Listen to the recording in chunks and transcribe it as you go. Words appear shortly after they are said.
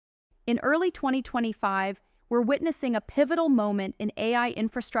In early 2025, we're witnessing a pivotal moment in AI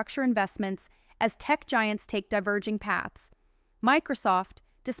infrastructure investments as tech giants take diverging paths. Microsoft,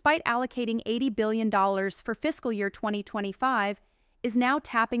 despite allocating $80 billion for fiscal year 2025, is now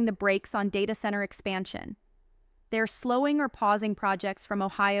tapping the brakes on data center expansion. They're slowing or pausing projects from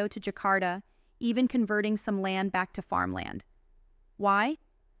Ohio to Jakarta, even converting some land back to farmland. Why?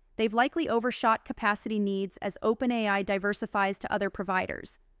 They've likely overshot capacity needs as OpenAI diversifies to other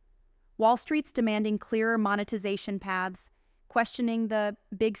providers. Wall Street's demanding clearer monetization paths, questioning the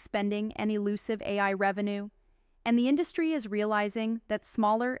big spending and elusive AI revenue, and the industry is realizing that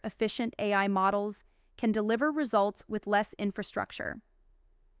smaller, efficient AI models can deliver results with less infrastructure.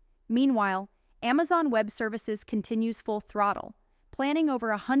 Meanwhile, Amazon Web Services continues full throttle, planning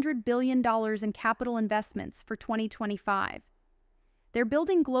over $100 billion in capital investments for 2025. They're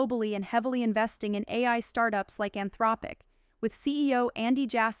building globally and heavily investing in AI startups like Anthropic, with CEO Andy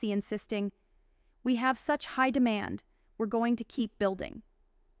Jassy insisting, "We have such high demand, we're going to keep building."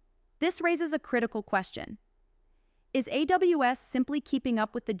 This raises a critical question. Is AWS simply keeping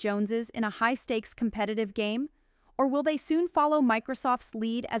up with the Joneses in a high-stakes competitive game, or will they soon follow Microsoft's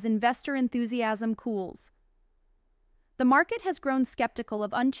lead as investor enthusiasm cools? The market has grown skeptical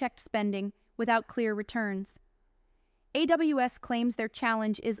of unchecked spending without clear returns. AWS claims their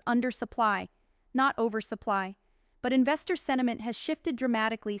challenge is undersupply, not oversupply, but investor sentiment has shifted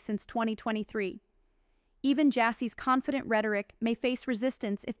dramatically since 2023. Even Jassy's confident rhetoric may face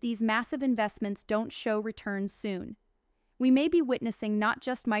resistance if these massive investments don't show returns soon. We may be witnessing not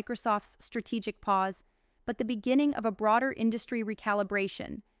just Microsoft's strategic pause, but the beginning of a broader industry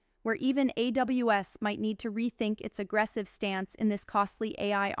recalibration, where even AWS might need to rethink its aggressive stance in this costly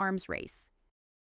AI arms race.